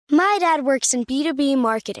My dad works in B2B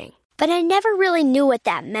marketing, but I never really knew what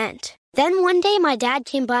that meant. Then one day my dad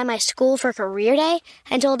came by my school for career day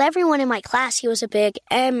and told everyone in my class he was a big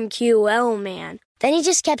MQL man. Then he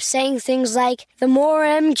just kept saying things like, the more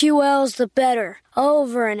MQLs, the better,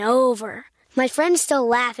 over and over. My friends still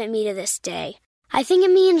laugh at me to this day. I think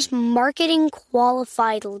it means marketing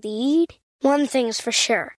qualified lead. One thing's for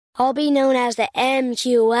sure. I'll be known as the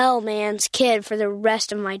MQL man's kid for the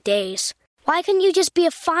rest of my days. Why couldn't you just be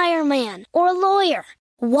a fireman or a lawyer?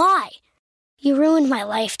 Why? You ruined my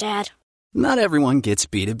life, Dad. Not everyone gets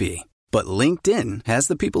B2B, but LinkedIn has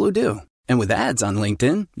the people who do. And with ads on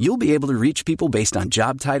LinkedIn, you'll be able to reach people based on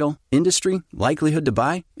job title, industry, likelihood to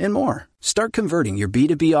buy, and more. Start converting your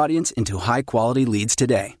B2B audience into high-quality leads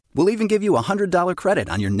today. We'll even give you a $100 credit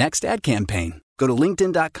on your next ad campaign. Go to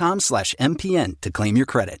linkedin.com/MPN to claim your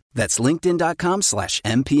credit. That's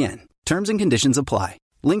linkedin.com/MPN. Terms and conditions apply.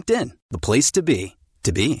 LinkedIn, the place to be,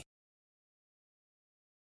 to be.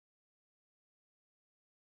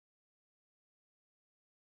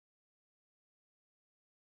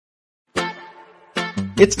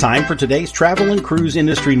 It's time for today's travel and cruise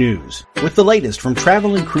industry news. With the latest from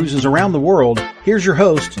travel and cruises around the world, here's your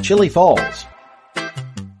host, Chillie Falls.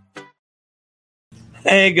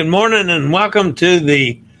 Hey, good morning and welcome to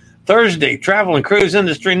the Thursday Travel and Cruise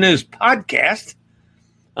Industry News Podcast.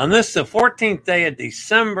 On this, the 14th day of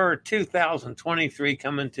December 2023,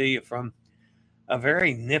 coming to you from a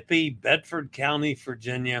very nippy Bedford County,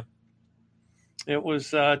 Virginia. It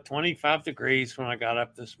was 25 degrees when I got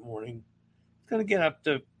up this morning. It's going to get up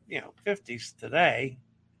to 50s today,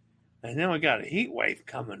 and then we got a heat wave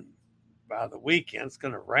coming by the weekend. It's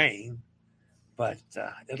going to rain, but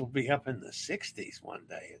it'll be up in the 60s one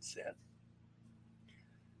day, it said.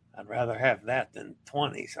 I'd rather have that than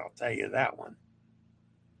 20s, I'll tell you that one.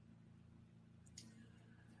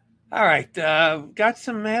 All right, got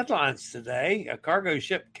some headlines today. A cargo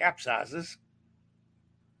ship capsizes.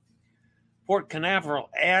 Port Canaveral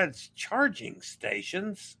adds charging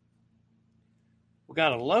stations. We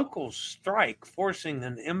got a local strike forcing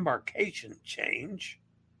an embarkation change.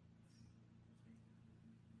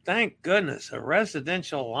 Thank goodness a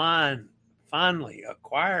residential line finally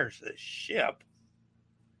acquires a ship.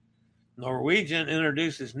 Norwegian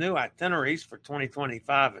introduces new itineraries for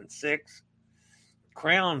 2025 and 6.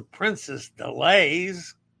 Crown Princess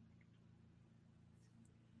delays.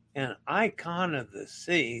 An icon of the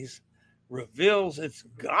seas reveals its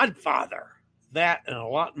godfather. That and a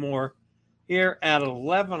lot more here at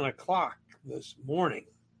 11 o'clock this morning.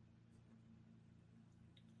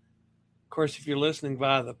 Of course, if you're listening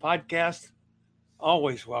via the podcast,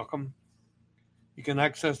 always welcome. You can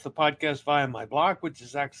access the podcast via my blog, which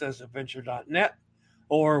is accessadventure.net,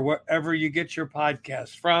 or wherever you get your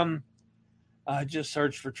podcasts from. Just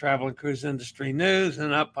search for Travel and Cruise Industry News,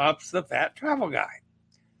 and up pops the Fat Travel Guy.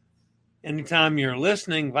 Anytime you're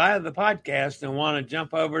listening via the podcast and want to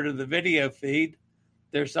jump over to the video feed,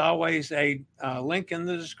 there's always a link in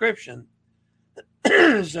the description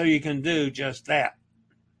so you can do just that.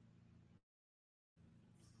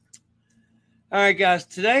 All right, guys,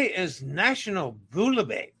 today is National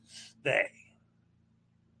Bouillabaisse Day.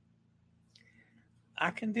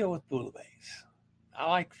 I can deal with bouillabaisse. I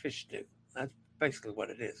like fish stew. That's basically what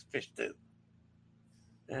it is, fish stew.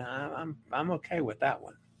 Yeah, I'm okay with that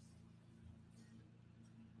one.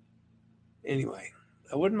 Anyway,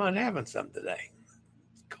 I wouldn't mind having some today.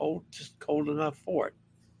 It's cold, just cold enough for it.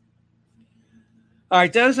 All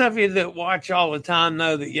right, those of you that watch all the time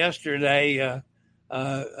know that yesterday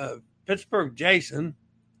Pittsburgh Jason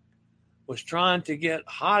was trying to get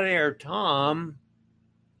Hot Air Tom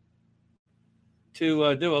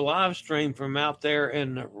to do a live stream from out there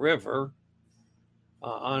in the river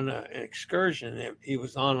on an excursion he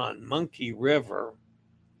was on Monkey River.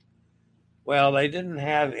 Well, they didn't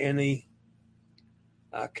have any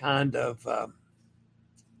kind of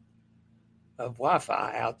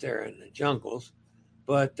Wi-Fi out there in the jungles,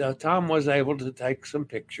 but Tom was able to take some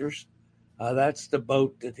pictures. That's the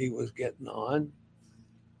boat that he was getting on,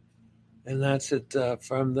 and that's it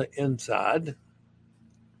from the inside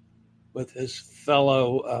with his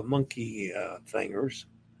fellow monkey thingers.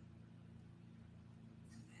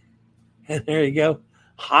 And there you go,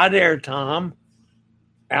 Hot Air Tom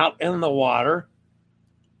out in the water.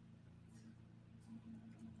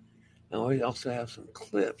 Now we also have some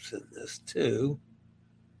clips in this too.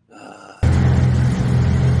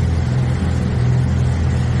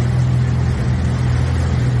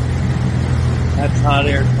 That's Hot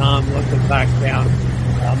Air Tom looking back down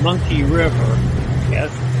Monkey River,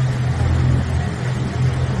 yes.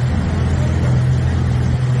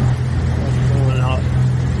 That's going out,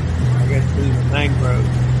 I guess, through the mangroves.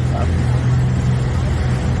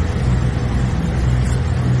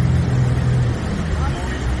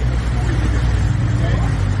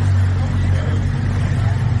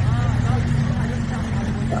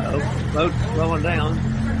 Boat's slowing down.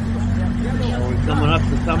 Are we coming up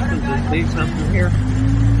to something to see something here?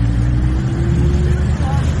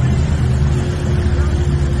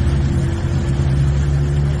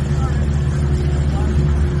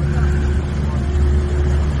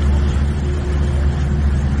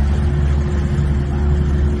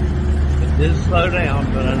 It did slow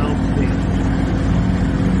down, but I don't see it.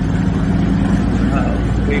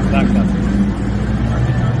 Way back up.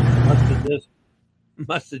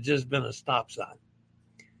 Must have just been a stop sign.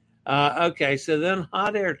 Okay, so then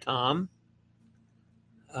Hot Air Tom.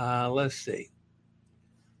 Let's see.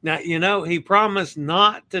 Now, you know, he promised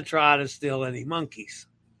not to try to steal any monkeys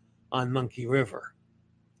on Monkey River.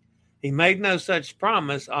 He made no such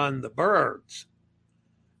promise on the birds.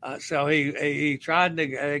 So he tried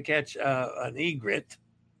to catch an egret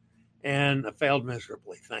and failed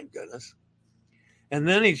miserably, thank goodness. And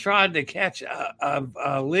then he tried to catch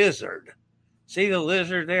a lizard. See the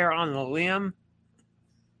lizard there on the limb?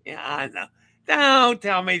 Yeah, I know. Don't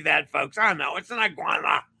tell me that, folks. I know it's an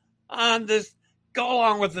iguana. Just go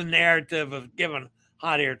along with the narrative of giving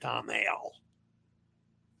Hot Air Tom hell.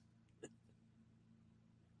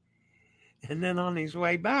 And then on his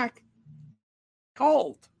way back,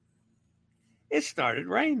 cold. It started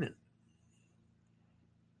raining.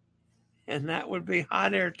 And that would be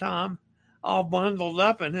Hot Air Tom all bundled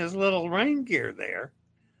up in his little rain gear there.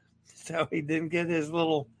 So he didn't get his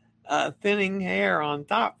little thinning hair on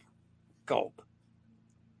top cold.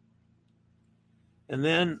 And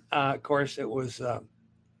then, of course, it was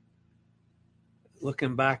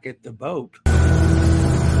looking back at the boat.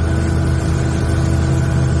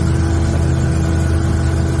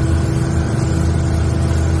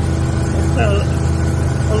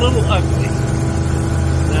 It's a little ugly.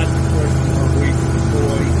 That's, of course, the Norwegian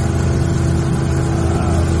boy.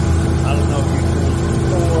 I don't know if you've seen it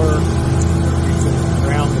before.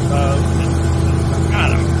 Around the boat. I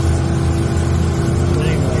don't know. But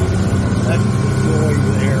anyway, that's the boy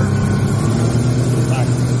there.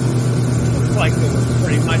 Looks like it was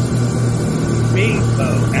pretty much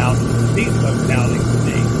speedboat outing to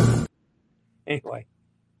me. Anyway,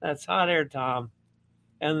 that's Hot Air Tom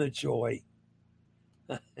and the Joy.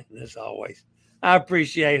 And as always, I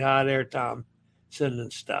appreciate Hot Air Tom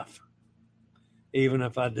sending stuff, even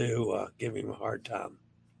if I do give him a hard time.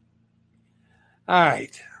 All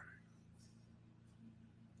right.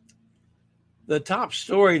 The top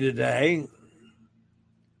story today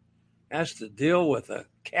has to deal with a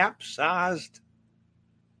capsized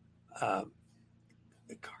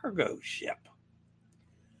cargo ship.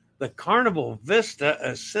 The Carnival Vista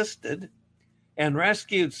assisted and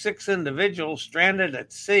rescued 6 individuals stranded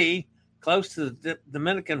at sea close to the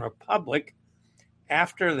Dominican Republic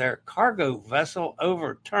after their cargo vessel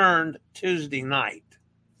overturned Tuesday night.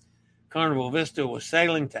 Carnival Vista was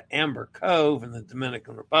sailing to Amber Cove in the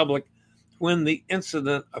Dominican Republic when the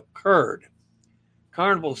incident occurred.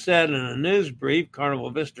 Carnival said in a news brief,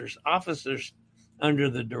 Carnival Vista's officers, under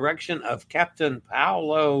the direction of Captain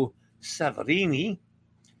Paolo Severini,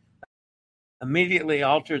 immediately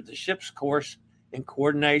altered the ship's course in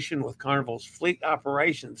coordination with Carnival's Fleet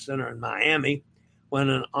Operations Center in Miami when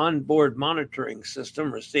an onboard monitoring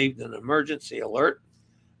system received an emergency alert.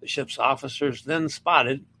 The ship's officers then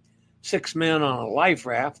spotted 6 men on a life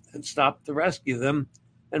raft and stopped to rescue them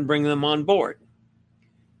and bring them on board.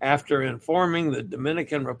 After informing the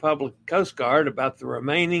Dominican Republic Coast Guard about the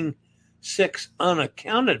remaining 6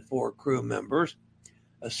 unaccounted for crew members,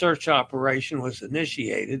 a search operation was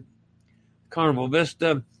initiated. Carnival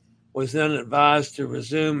Vista was then advised to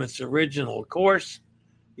resume its original course.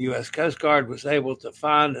 The U.S. Coast Guard was able to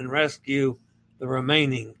find and rescue the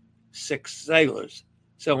remaining 6 sailors.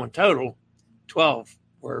 So in total, 12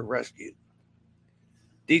 were rescued.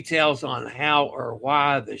 Details on how or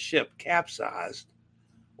why the ship capsized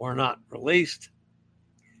were not released.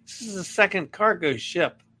 This is the second cargo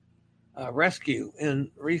ship rescue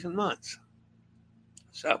in recent months.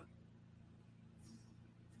 So,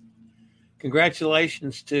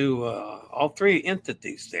 congratulations to all 3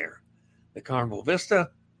 entities there. The Carnival Vista,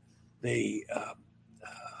 the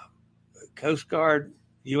Coast Guard,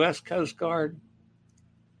 U.S. Coast Guard,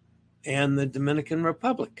 and the Dominican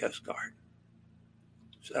Republic Coast Guard.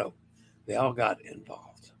 So they all got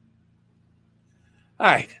involved. All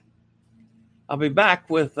right. I'll be back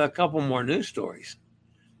with a couple more news stories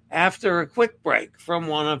after a quick break from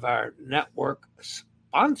one of our network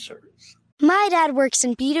sponsors. My dad works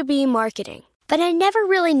in B2B marketing, but I never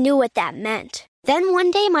really knew what that meant. Then one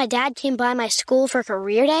day my dad came by my school for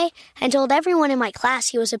career day and told everyone in my class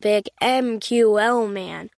he was a big MQL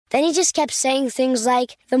man. Then he just kept saying things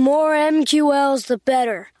like, "The more MQLs, the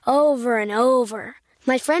better," over and over.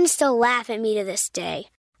 My friends still laugh at me to this day.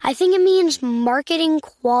 I think it means marketing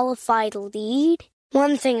qualified lead.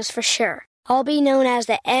 One thing's for sure. I'll be known as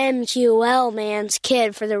the MQL man's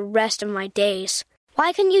kid for the rest of my days.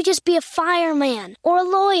 Why couldn't you just be a fireman or a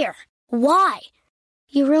lawyer? Why?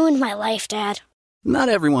 You ruined my life, Dad. Not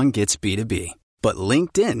everyone gets B2B, but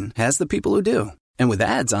LinkedIn has the people who do. And with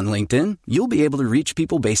ads on LinkedIn, you'll be able to reach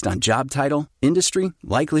people based on job title, industry,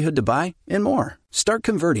 likelihood to buy, and more. Start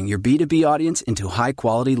converting your B2B audience into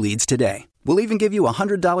high-quality leads today. We'll even give you a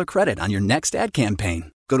 $100 credit on your next ad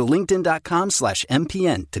campaign. Go to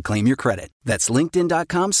linkedin.com/MPN to claim your credit. That's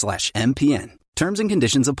linkedin.com/MPN. Terms and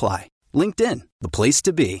conditions apply. LinkedIn, the place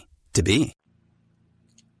to be, to be.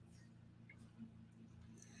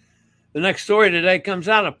 The next story today comes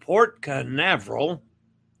out of Port Canaveral.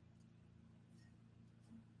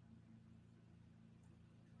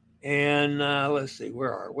 And let's see,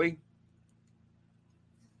 where are we?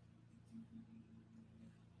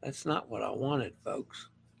 That's not what I wanted, folks.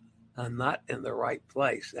 I'm not in the right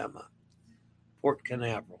place, am I? Port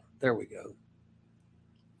Canaveral. There we go.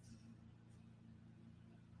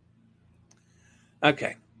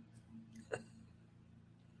 Okay.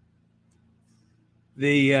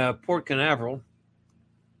 The Port Canaveral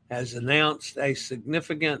has announced a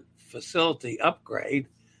significant facility upgrade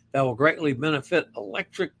that will greatly benefit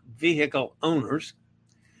electric vehicle owners.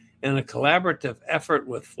 In a collaborative effort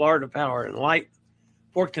with Florida Power and Light,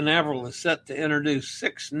 Port Canaveral is set to introduce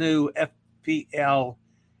 6 new FPL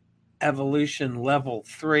Evolution Level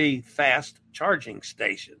 3 fast charging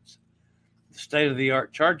stations. The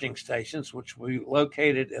state-of-the-art charging stations, which will be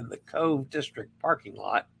located in the Cove District parking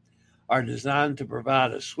lot, are designed to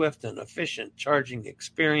provide a swift and efficient charging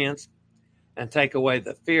experience and take away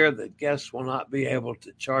the fear that guests will not be able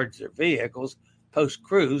to charge their vehicles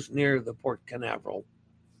post-cruise near the Port Canaveral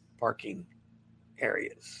parking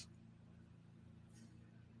areas.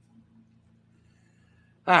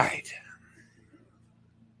 All right.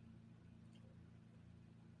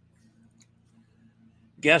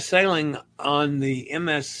 Guests sailing on the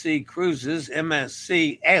MSC Cruises,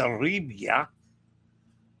 MSC Arabia,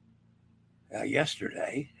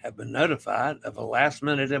 yesterday have been notified of a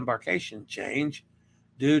last-minute embarkation change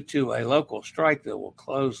due to a local strike that will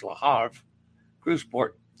close Le Havre cruise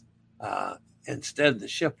port. Instead, the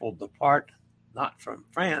ship will depart not from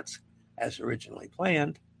France, as originally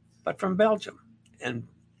planned, but from Belgium and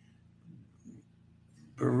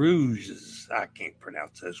Bruges. I can't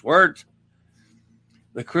pronounce those words.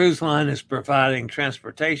 The cruise line is providing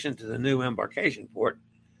transportation to the new embarkation port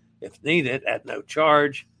if needed at no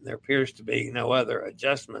charge. There appears to be no other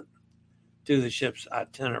adjustment to the ship's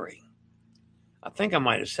itinerary. I think I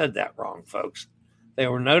might have said that wrong, folks. They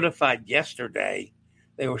were notified yesterday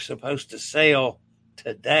they were supposed to sail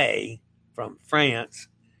today from France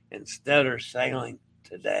instead of sailing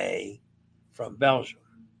today from Belgium.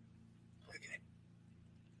 Okay,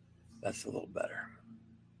 that's a little better.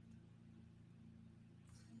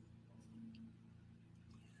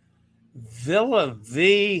 Villa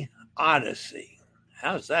V Odyssey.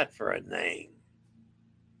 How's that for a name?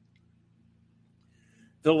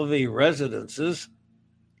 Villa V Residences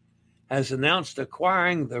has announced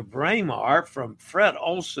acquiring the Braemar from Fred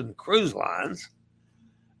Olsen Cruise Lines.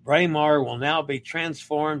 Braemar will now be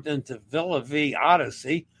transformed into Villa V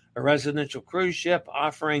Odyssey, a residential cruise ship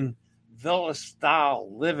offering villa-style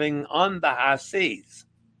living on the high seas.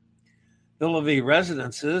 Villa V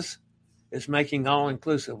Residences is making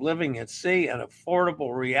all-inclusive living at sea an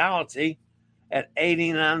affordable reality at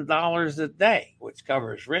 $89 a day, which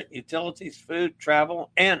covers rent, utilities, food,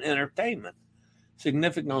 travel, and entertainment,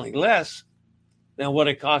 significantly less than what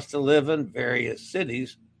it costs to live in various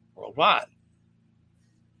cities worldwide.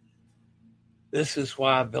 This is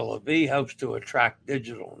why Villa V hopes to attract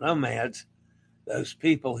digital nomads, those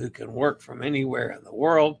people who can work from anywhere in the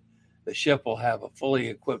world. The ship will have a fully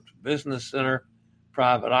equipped business center,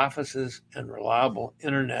 private offices, and reliable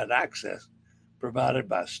internet access provided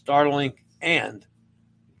by Starlink and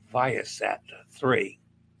Viasat 3.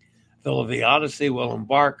 Villa V Odyssey will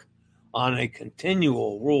embark on a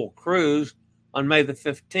continual rural cruise on May the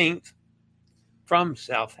 15th from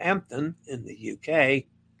Southampton in the UK.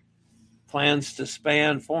 Plans to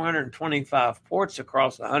span 425 ports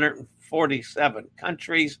across 147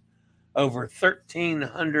 countries over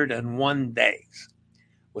 1,301 days,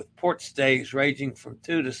 with port stays ranging from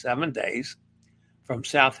 2 to 7 days. From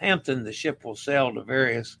Southampton, the ship will sail to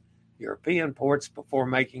various European ports before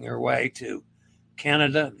making her way to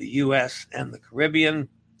Canada, the U.S., and the Caribbean.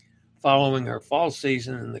 Following her fall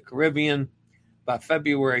season in the Caribbean, by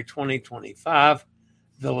February 2025,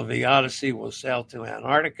 Villa V Odyssey will sail to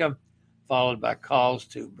Antarctica, followed by calls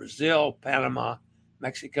to Brazil, Panama,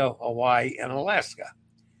 Mexico, Hawaii, and Alaska,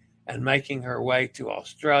 and making her way to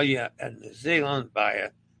Australia and New Zealand via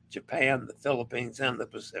Japan, the Philippines, and the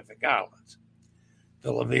Pacific Islands.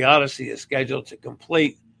 Villa V Odyssey is scheduled to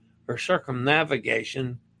complete her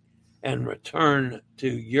circumnavigation and return to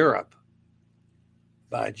Europe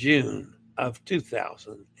by June of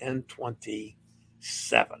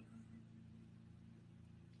 2027.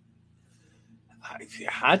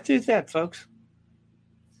 I'd do that, folks.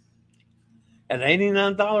 At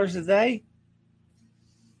 $89 a day,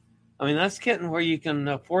 I mean, that's getting where you can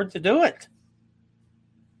afford to do it.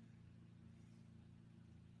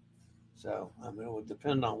 So, I mean, it would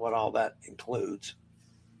depend on what all that includes.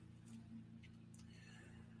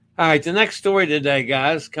 All right, the next story today,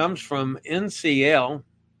 guys, comes from NCL.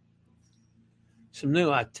 Some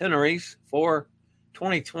new itineraries for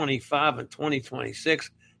 2025 and 2026.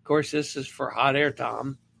 Of course, this is for Hot Air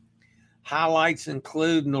Tom. Highlights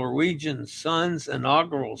include Norwegian Sun's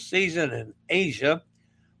inaugural season in Asia,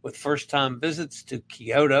 with first-time visits to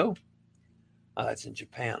Kyoto. That's in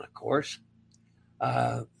Japan, of course.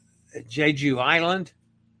 Jeju Island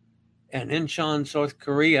and Incheon, South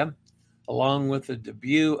Korea, along with the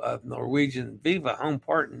debut of Norwegian Viva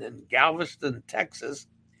Homeport in Galveston, Texas,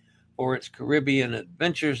 for its Caribbean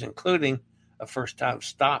adventures, including a first-time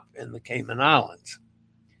stop in the Cayman Islands.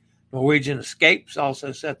 Norwegian Escapes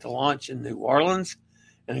also set to launch in New Orleans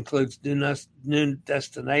and includes new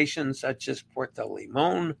destinations such as Puerto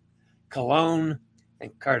Limon, Cologne,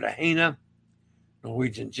 and Cartagena.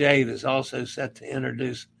 Norwegian Jade is also set to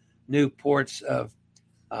introduce new ports of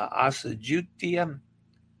Azuquia,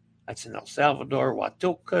 that's in El Salvador,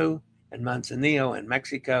 Huatulco, and Manzanillo in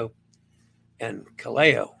Mexico, and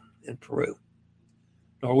Callao in Peru.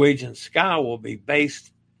 Norwegian Sky will be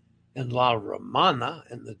based in La Romana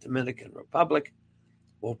in the Dominican Republic,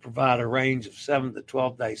 will provide a range of 7 to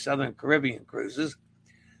 12-day Southern Caribbean cruises,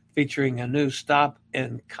 featuring a new stop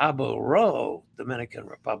in Cabo Rojo, Dominican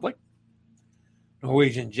Republic.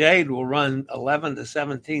 Norwegian Jade will run 11 to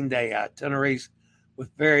 17-day itineraries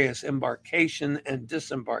with various embarkation and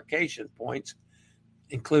disembarkation points,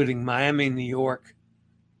 including Miami, New York,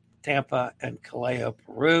 Tampa, and Callao,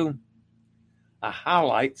 Peru. A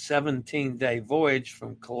highlight 17-day voyage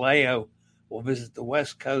from Callao will visit the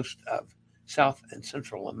west coast of South and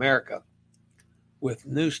Central America, with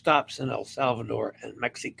new stops in El Salvador and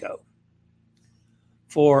Mexico.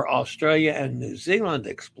 For Australia and New Zealand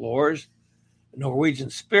explorers, Norwegian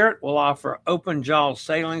Spirit will offer open-jaw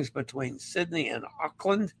sailings between Sydney and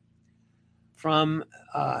Auckland, from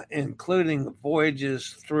including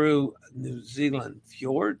voyages through New Zealand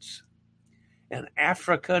fjords. In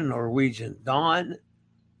Africa, Norwegian Dawn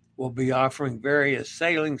will be offering various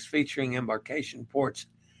sailings featuring embarkation ports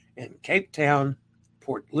in Cape Town,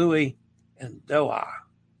 Port Louis, and Doha,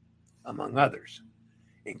 among others,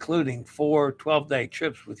 including 4 12-day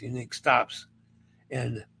trips with unique stops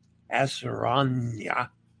in Asurania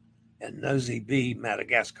and Nosy Be,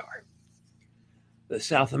 Madagascar. The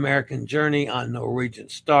South American journey on Norwegian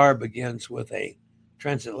Star begins with a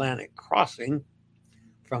transatlantic crossing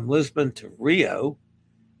from Lisbon to Rio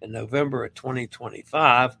in November of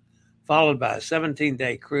 2025, followed by a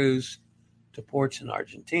 17-day cruise to ports in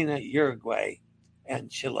Argentina, Uruguay, and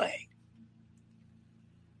Chile.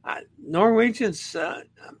 Norwegians,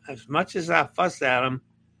 as much as I fuss at them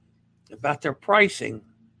about their pricing,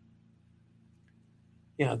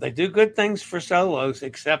 you know, they do good things for solos,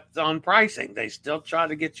 except on pricing. They still try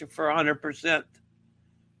to get you for 100%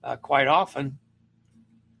 quite often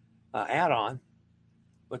add-on.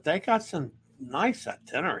 But they got some nice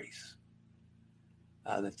itineraries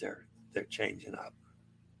that they're changing up.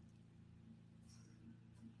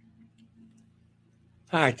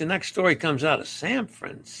 All right, the next story comes out of San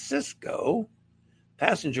Francisco.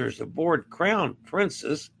 Passengers aboard Crown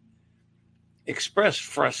Princess expressed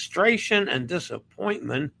frustration and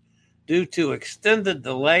disappointment due to extended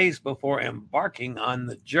delays before embarking on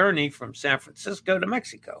the journey from San Francisco to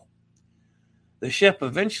Mexico. The ship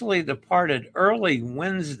eventually departed early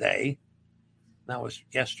Wednesday, that was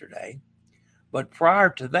yesterday, but prior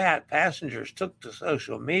to that, passengers took to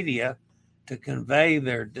social media to convey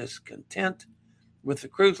their discontent with the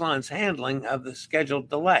cruise line's handling of the scheduled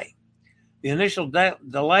delay. The initial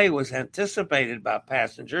delay was anticipated by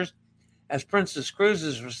passengers as Princess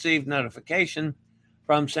Cruises received notification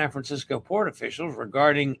from San Francisco port officials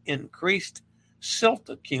regarding increased silt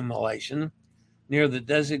accumulation near the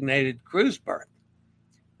designated cruise berth.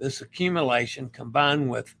 This accumulation, combined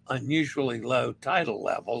with unusually low tidal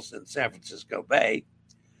levels in San Francisco Bay,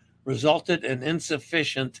 resulted in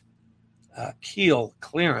insufficient keel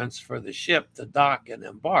clearance for the ship to dock and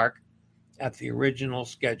embark at the original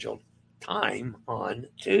scheduled time on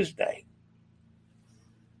Tuesday.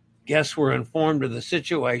 Guests were informed of the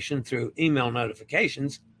situation through email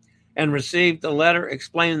notifications and received a letter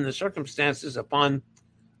explaining the circumstances upon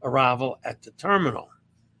arrival at the terminal.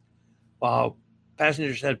 While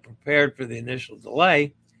passengers had prepared for the initial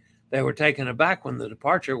delay, they were taken aback when the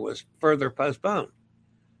departure was further postponed.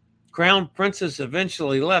 Crown Princess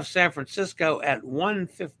eventually left San Francisco at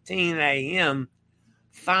 1:15 a.m.,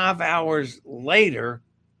 5 hours later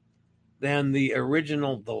than the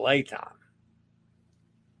original delay time.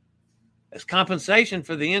 As compensation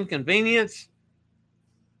for the inconvenience,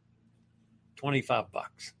 $25.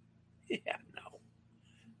 Yeah, no,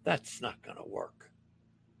 that's not going to work.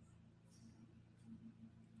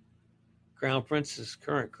 Crown Princess'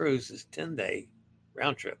 current cruise is 10-day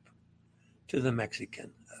round trip to the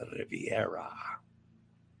Mexican Riviera.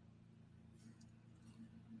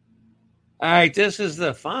 All right, this is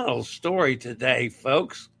the final story today,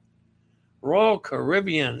 folks. Royal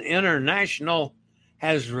Caribbean International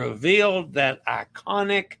has revealed that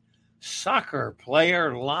iconic soccer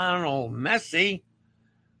player Lionel Messi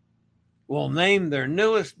will name their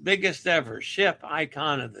newest, biggest ever ship,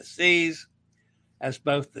 Icon of the Seas, as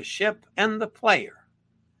both the ship and the player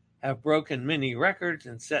have broken many records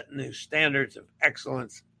and set new standards of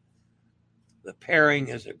excellence. The pairing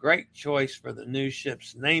is a great choice for the new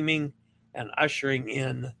ship's naming and ushering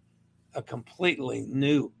in a completely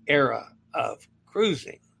new era of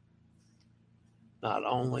cruising. Not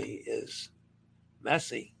only is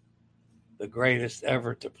Messi the greatest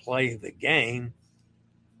ever to play the game,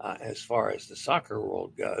 as far as the soccer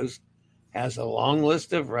world goes, has a long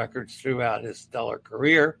list of records throughout his stellar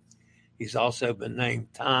career. He's also been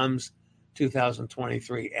named Time's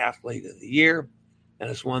 2023 Athlete of the Year and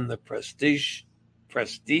has won the prestigious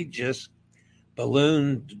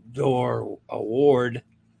Ballon d'Or Award,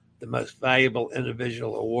 the most valuable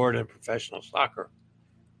individual award in professional soccer,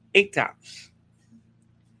 8 times.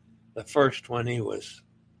 The first when he was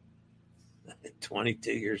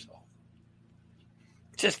 22 years old.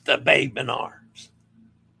 Just a babe in arms.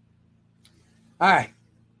 All right.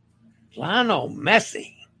 Lionel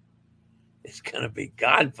Messi is going to be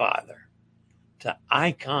godfather to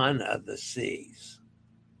Icon of the Seas.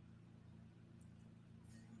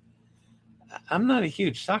 I'm not a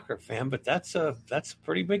huge soccer fan, but that's a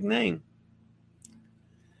pretty big name.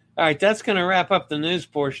 All right, that's going to wrap up the news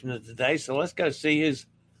portion of today. So let's go see who's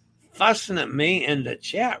fussing at me in the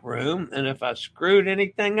chat room and if I screwed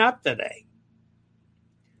anything up today.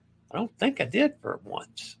 I don't think I did for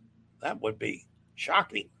once. That would be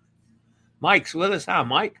shocking. Mike's with us. Hi,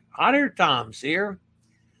 Mike. Hot Air Tom's here.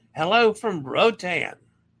 Hello from Roatan.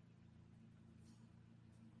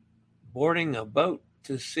 Boarding a boat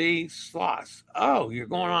to see sloths. Oh, you're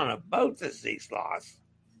going on a boat to see sloths.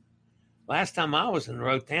 Last time I was in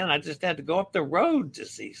Roatan, I just had to go up the road to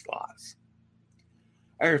see sloths.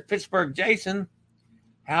 There's Pittsburgh Jason.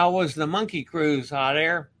 How was the monkey cruise, Hot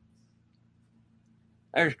Air?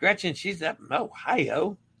 There's Gretchen. She's up in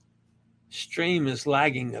Ohio. Stream is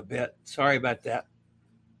lagging a bit. Sorry about that.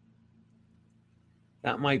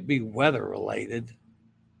 That might be weather related.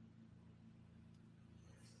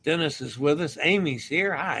 Dennis is with us. Amy's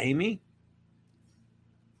here. Hi, Amy.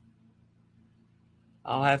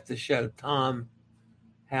 I'll have to show Tom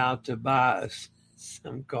how to buy a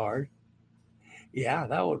SIM card. Yeah,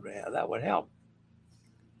 that would help.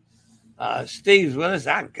 Steve's with us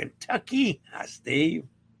out in Kentucky. Hi, Steve.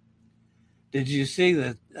 Did you see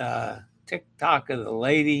the TikTok of the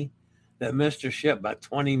lady that missed her ship by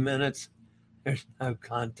 20 minutes? There's no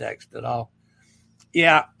context at all.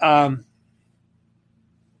 Yeah,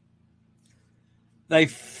 they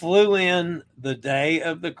flew in the day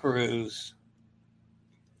of the cruise.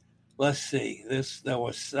 Let's see.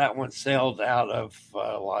 That one sailed out of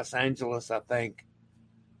Los Angeles, I think,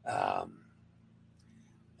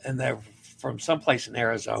 and they're from someplace in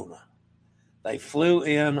Arizona. They flew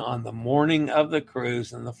in on the morning of the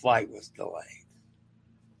cruise, and the flight was delayed.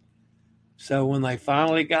 So when they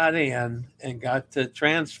finally got in and got to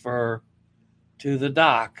transfer to the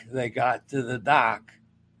dock, they got to the dock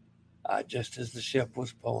just as the ship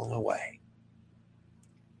was pulling away.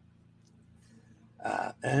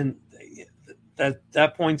 And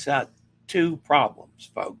that points out two problems,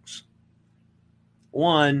 folks.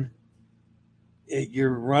 One, you're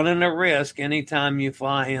running a risk anytime you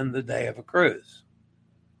fly in the day of a cruise.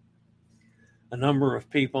 A number of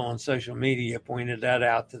people on social media pointed that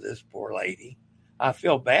out to this poor lady. I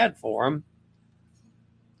feel bad for them.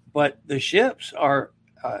 But the ships are,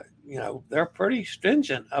 they're pretty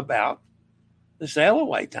stringent about the sail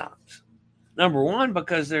away times. Number one,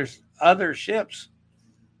 because there's other ships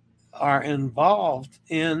are involved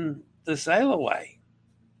in the sail away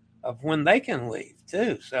of when they can leave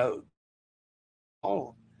too. So,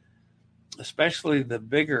 especially the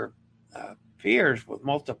bigger piers with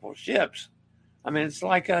multiple ships. I mean, it's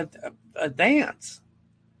like a dance.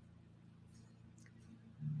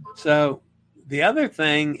 So the other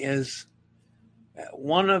thing is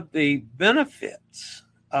one of the benefits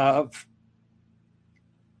of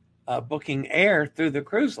booking air through the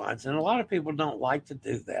cruise lines, and a lot of people don't like to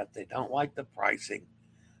do that. They don't like the pricing.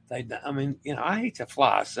 I hate to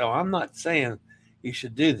fly, so I'm not saying you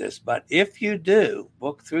should do this, but if you do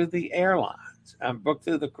book through the airlines and book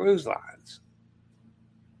through the cruise lines,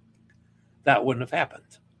 that wouldn't have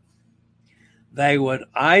happened. They would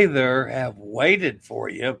either have waited for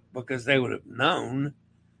you because they would have known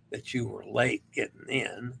that you were late getting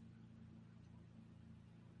in,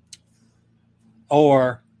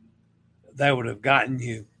 or they would have gotten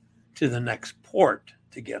you to the next port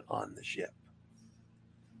to get on the ship.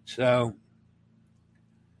 So,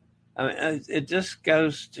 I mean, it just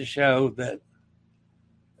goes to show that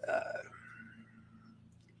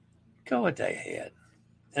go a day ahead.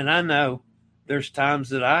 And I know there's times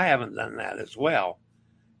that I haven't done that as well.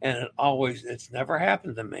 And it's never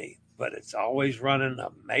happened to me, but it's always running a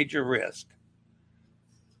major risk,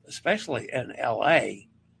 especially in LA,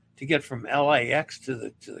 to get from LAX to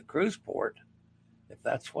the cruise port. If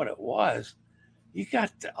that's what it was, you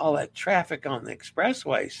got all that traffic on the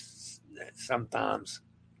expressway sometimes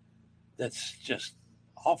that's just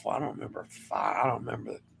awful. I don't remember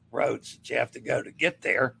the roads that you have to go to get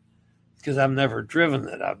there because I've never driven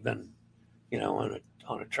it. I've been, on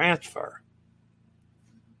a transfer.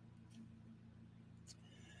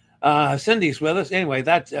 Cindy's with us. Anyway,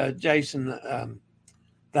 that's Jason.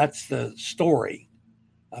 That's the story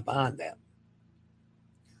behind that.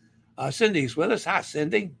 Cindy's with us. Hi,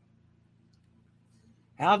 Cindy.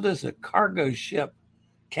 How does a cargo ship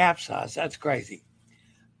capsize? That's crazy.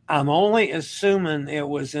 I'm only assuming it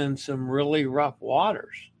was in some really rough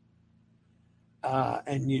waters.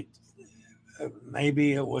 And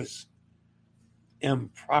maybe it was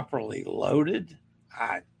improperly loaded.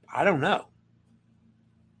 I don't know.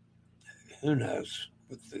 Who knows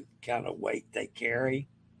with the kind of weight they carry.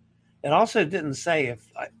 It also didn't say if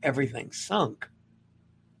everything sunk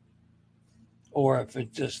or if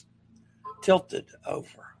it just tilted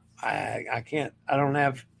over. I don't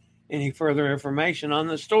have any further information on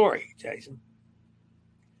the story, Jason.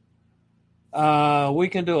 We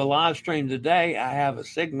can do a live stream today. I have a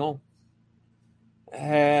signal.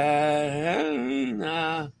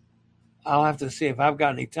 I'll have to see if I've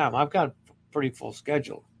got any time. I've got a pretty full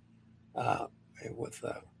schedule with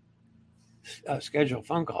scheduled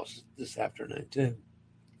phone calls this afternoon too.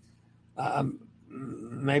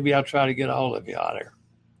 Maybe I'll try to get a hold of you out there.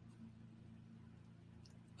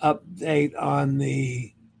 Update on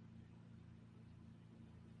the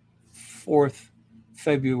 4th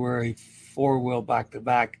February four-wheel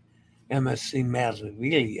back-to-back MSC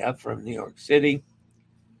Mazzaviglia from New York City.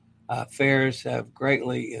 Fares have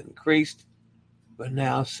greatly increased, but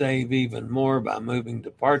now save even more by moving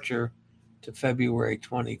departure to February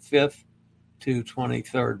 25th to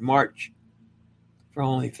 23rd March for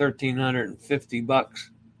only $1,350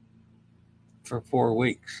 for 4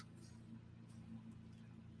 weeks.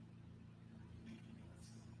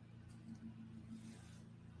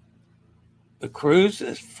 The cruise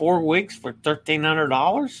is 4 weeks for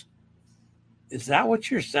 $1,300? Is that what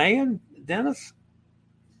you're saying, Dennis?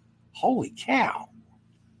 Holy cow.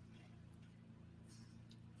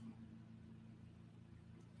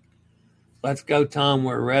 Let's go, Tom.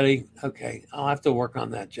 We're ready. Okay, I'll have to work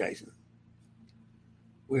on that, Jason.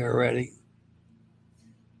 We are ready.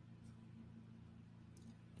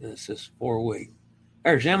 This is 4 weeks.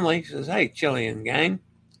 There's Emily. She says, hey, Chilean gang.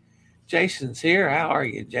 Jason's here. How are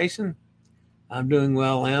you, Jason? I'm doing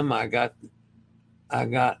well, Em. I got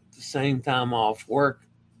the same time off work,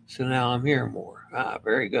 so now I'm here more.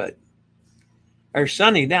 Very good. There's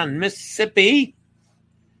Sonny down in Mississippi.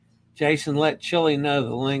 Jason, let Chili know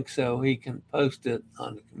the link so he can post it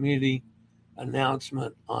on the community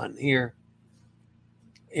announcement on here.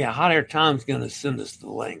 Yeah, Hot Air Tom's going to send us the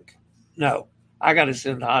link. No, I got to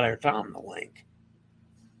send Hot Air Tom the link.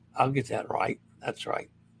 I'll get that right. That's right.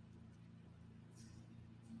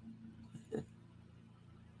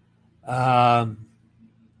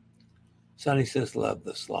 Sonny says, love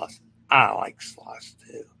the sloths. I like sloths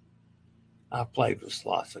too. I've played with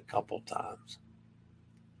sloths a couple times.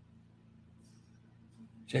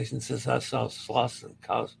 Jason says, I saw sloths in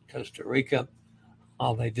Costa Rica.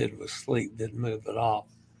 All they did was sleep, didn't move at all.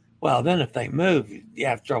 Well, then if they move, you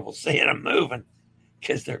have trouble seeing them moving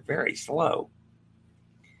because they're very slow.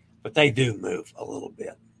 But they do move a little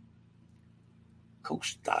bit.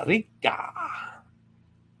 Costa Rica.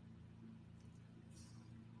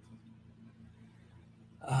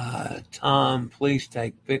 Tom, please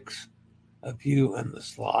take pics of you and the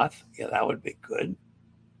sloth. Yeah, that would be good.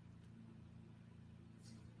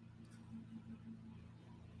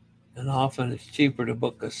 And often it's cheaper to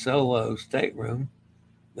book a solo stateroom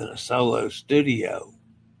than a solo studio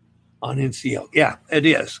on NCL. Yeah, it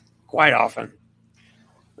is. Quite often.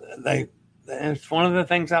 It's one of the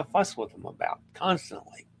things I fuss with them about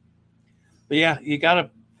constantly. But yeah, you have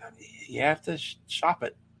to shop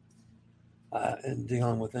it in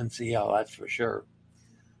dealing with NCL, that's for sure.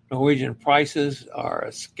 Norwegian prices are a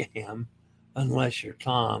scam unless you're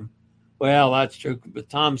Tom. Well, that's true, but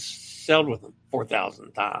Tom's sailed with them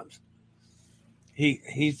 4,000 times.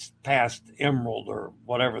 He's past Emerald or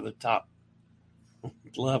whatever the top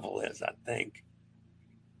level is, I think.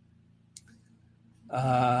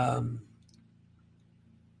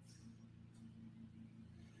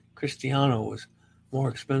 Cristiano was more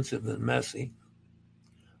expensive than Messi.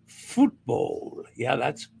 Football. Yeah,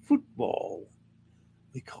 that's football.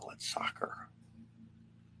 We call it soccer.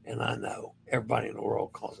 And I know everybody in the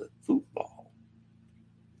world calls it football.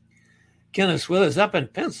 Kenneth's with us up in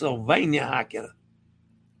Pennsylvania. Hi, Kenneth.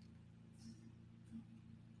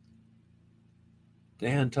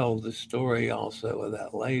 Dan told the story also of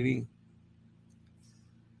that lady.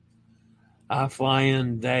 I fly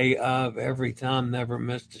in day of every time, never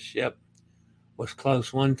missed a ship. Was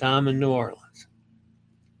close one time in New Orleans.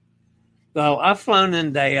 Though I've flown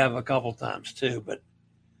in day of a couple times too, but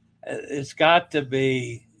it's got to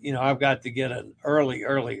be, I've got to get an early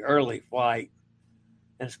flight,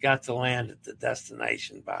 and it's got to land at the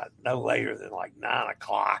destination by no later than like 9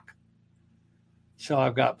 o'clock. So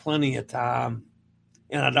I've got plenty of time,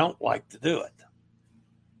 and I don't like to do it.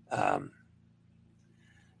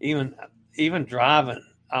 Even driving,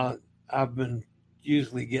 I've been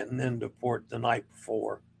usually getting into port the night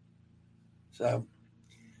before. So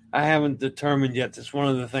I haven't determined yet. That's one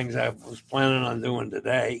of the things I was planning on doing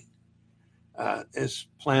today, is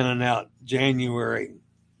planning out January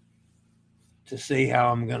to see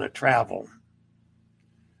how I'm going to travel,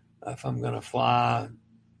 if I'm going to fly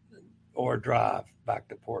or drive back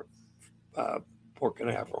to Port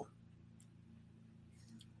Canaveral.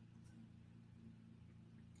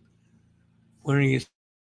 When are you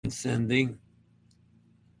sending?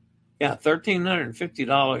 Yeah,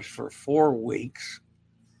 $1,350 for 4 weeks,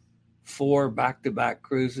 4 back-to-back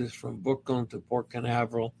cruises from Brooklyn to Port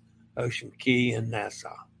Canaveral, Ocean Key, and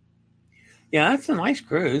Nassau. Yeah, that's a nice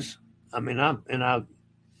cruise. I mean, I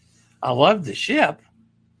love the ship,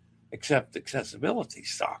 except accessibility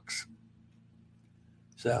sucks.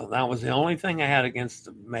 So that was the only thing I had against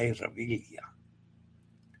the Meraviglia,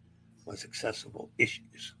 was accessible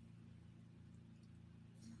issues.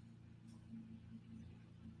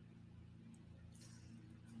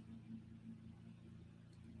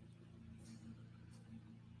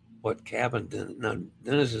 What cabin? No,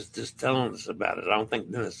 Dennis is just telling us about it. I don't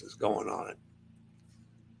think Dennis is going on it.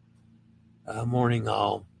 Morning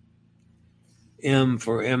all. M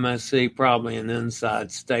for MSC, probably an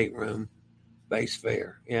inside stateroom, base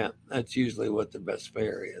fare. Yeah, that's usually what the best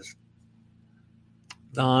fare is.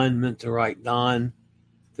 Don, meant to write Don,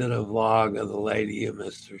 did a vlog of the lady who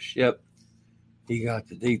missed her ship. He got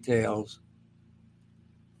the details.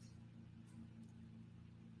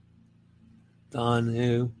 Don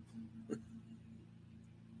who?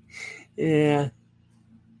 Yeah.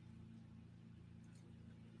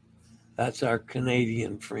 That's our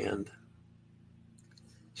Canadian friend.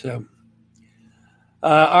 So,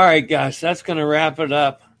 all right, guys, that's going to wrap it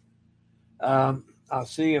up. I'll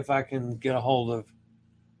see if I can get a hold of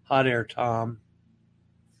Hot Air Tom,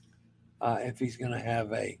 if he's going to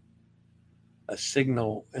have a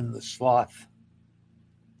signal in the sloth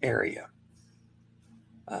area.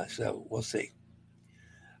 So we'll see.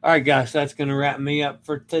 All right, guys, that's going to wrap me up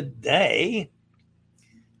for today.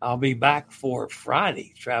 I'll be back for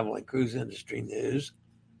Friday Travel and Cruise Industry News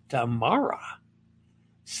tomorrow.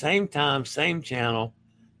 Same time, same channel.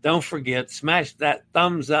 Don't forget, smash that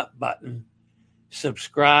thumbs up button.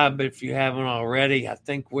 Subscribe if you haven't already. I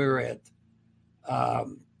think we're at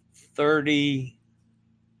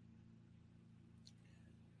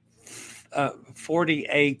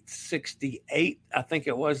 4868, I think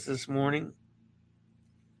it was this morning.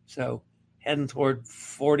 So heading toward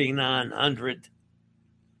 4,900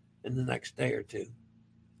 in the next day or two.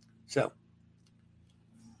 So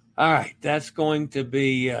All right, that's going to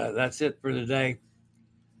be that's it for today.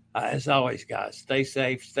 As always, guys, stay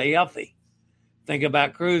safe, stay healthy. Think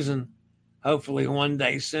about cruising. Hopefully one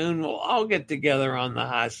day soon we'll all get together on the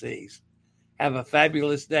high seas. Have a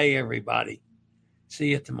fabulous day, everybody.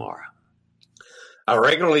 See you tomorrow. I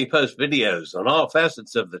regularly post videos on all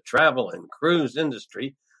facets of the travel and cruise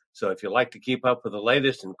industry. So if you'd like to keep up with the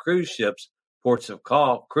latest in cruise ships, ports of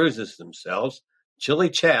call, cruises themselves,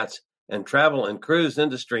 chilly chats, and travel and cruise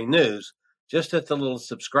industry news, just hit the little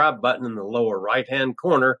subscribe button in the lower right-hand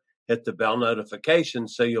corner, hit the bell notification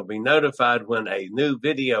so you'll be notified when a new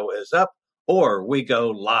video is up or we go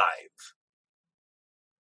live.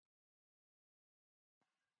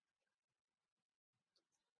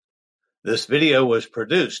 This video was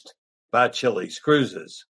produced by Chili's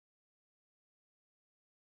Cruises.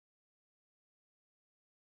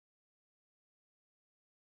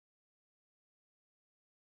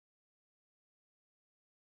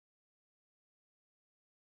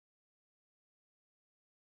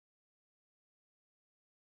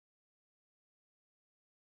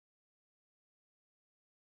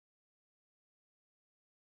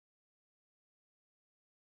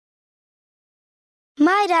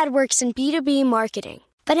 My dad works in B2B marketing,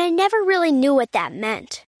 but I never really knew what that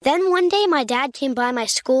meant. Then one day my dad came by my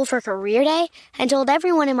school for career day and told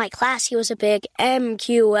everyone in my class he was a big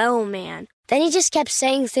MQL man. Then he just kept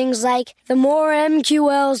saying things like, the more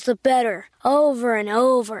MQLs, the better, over and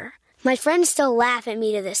over. My friends still laugh at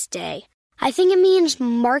me to this day. I think it means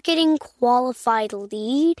marketing qualified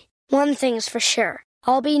lead. One thing's for sure,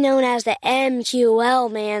 I'll be known as the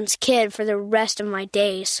MQL man's kid for the rest of my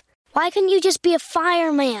days. Why couldn't you just be a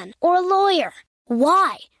fireman or a lawyer?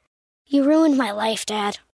 Why? You ruined my life,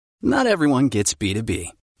 Dad. Not everyone gets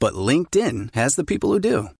B2B, but LinkedIn has the people who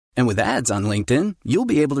do. And with ads on LinkedIn, you'll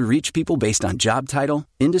be able to reach people based on job title,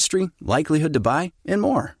 industry, likelihood to buy, and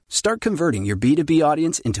more. Start converting your B2B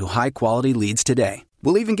audience into high-quality leads today.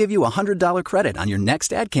 We'll even give you a $100 credit on your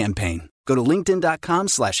next ad campaign. Go to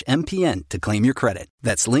linkedin.com/MPN to claim your credit.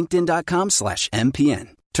 That's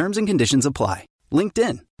linkedin.com/MPN. Terms and conditions apply.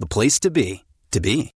 LinkedIn, the place to be, to be.